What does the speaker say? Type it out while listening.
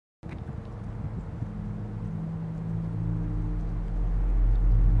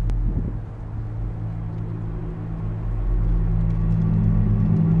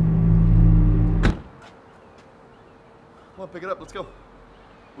pick it up. Let's go.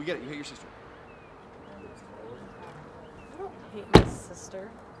 We get it. You hate your sister. I don't hate my sister.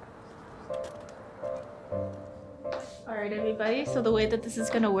 Alright everybody, so the way that this is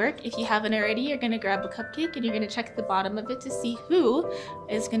going to work, if you haven't already, you're going to grab a cupcake and you're going to check the bottom of it to see who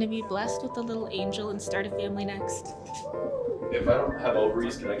is going to be blessed with a little angel and start a family next. If I don't have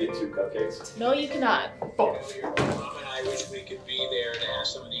ovaries, can I get 2 cupcakes? No, you cannot. Mom and I wish we could be there to have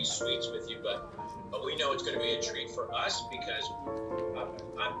some of these sweets with you, but we know it's going to be a treat for us because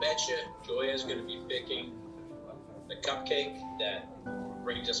I bet you Joya's going to be picking the cupcake that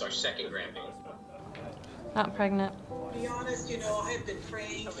brings us our second grandbaby. Not pregnant. To be honest, you know, I have been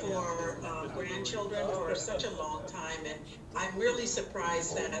praying for grandchildren for such a long time, and I'm really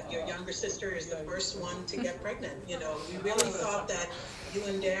surprised that your younger sister is the first one to get pregnant. You know, we really thought that you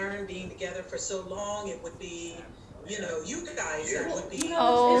and Darren being together for so long, it would be, you know, you guys, it would be...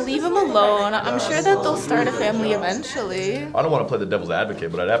 Oh, leave him alone. I'm sure that they'll start a family eventually. I don't want to play the devil's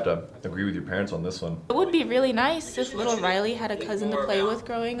advocate, but I'd have to agree with your parents on this one. It would be really nice if little Riley had a cousin to play with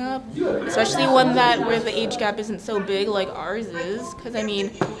growing up, especially one where the age gap isn't so big like ours is. Because I mean,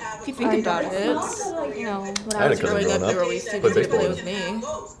 if you think about it, you know, when I was growing up, they were always too busy to play with me.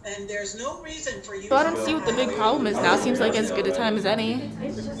 And there's no reason for you. So I don't see what the big problem is now. Seems like as good a time as any.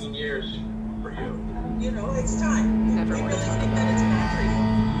 15 years for you. You know, it's time. Never We want to really talk think about that it's time for you.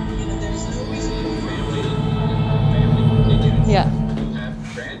 You know, there's no reason Family continues. Yeah. You have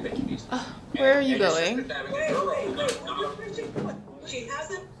grandbabies. Where are you And your going? sister's having a girl. Where's she going? She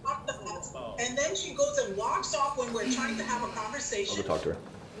hasn't talked to us, and then she goes and walks off when we're trying to have a I'll conversation. go talk to her.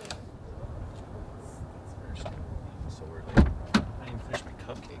 So weird. I didn't even finish my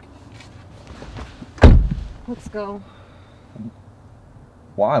cupcake. Let's go.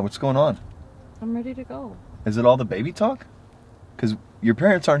 Why? What's going on? I'm ready to go. Is it all the baby talk? Because your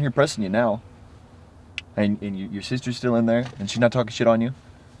parents aren't here pressing you now. And your sister's still in there, and she's not talking shit on you.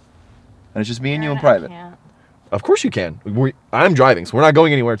 And it's just me and you in private. Can't. Of course you can. I'm driving, so we're not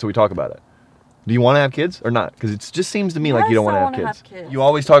going anywhere until we talk about it. Do you want to have kids or not? Because it just seems to me like you don't want to have kids. You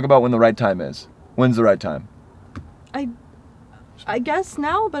always talk about when the right time is. When's the right time? I guess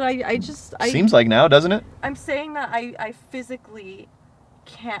now, but I just... Seems like now, doesn't it? I'm saying that I physically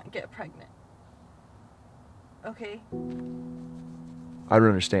can't get pregnant. Okay? I don't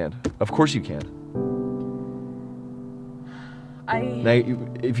understand. Of course you can. Now,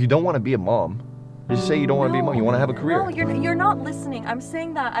 if you don't want to be a mom, just say you don't want to be a mom. You want to have a career. No, you're not listening. I'm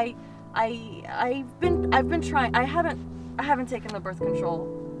saying that I've been trying. I haven't taken the birth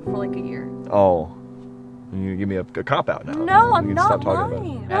control for like a year. Oh, you give me a cop out now. No, I'm can not stop talking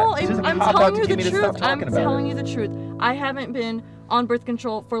lying. about it. No, I'm telling you the truth. I'm telling you the truth. I haven't been on birth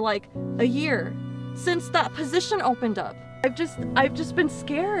control for like a year since that position opened up. I've just been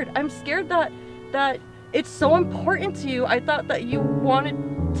scared. I'm scared that it's so important to you. I thought that you wanted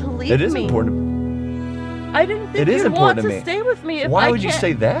to leave me. It is important. I didn't think you'd want to stay with me if Why would you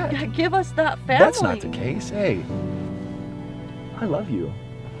say that? Give us that family. That's not the case. Hey, I love you.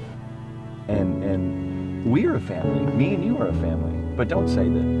 And we're a family. Me and you are a family. But don't say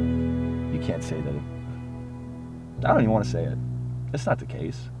that. You can't say that. I don't even want to say it. It's not the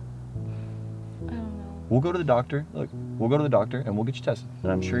case. I don't know. We'll go to the doctor. Look, we'll go to the doctor and we'll get you tested.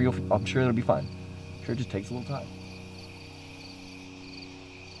 And I'm sure it'll be fine. I'm sure it just takes a little time.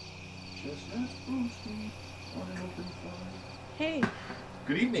 Hey.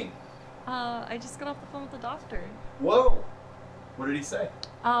 Good evening. I just got off the phone with the doctor. Whoa. What did he say?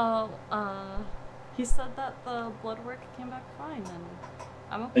 He said that the blood work came back fine, and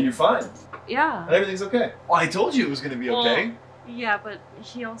I'm okay. And you're fine. Yeah. And everything's okay. Well, I told you it was going to be okay. Yeah, but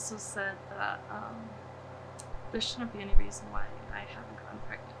he also said that there shouldn't be any reason why I haven't gotten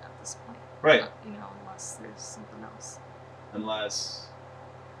pregnant at this point. Right. You know, unless there's something else. Unless...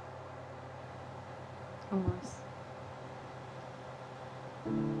 Unless...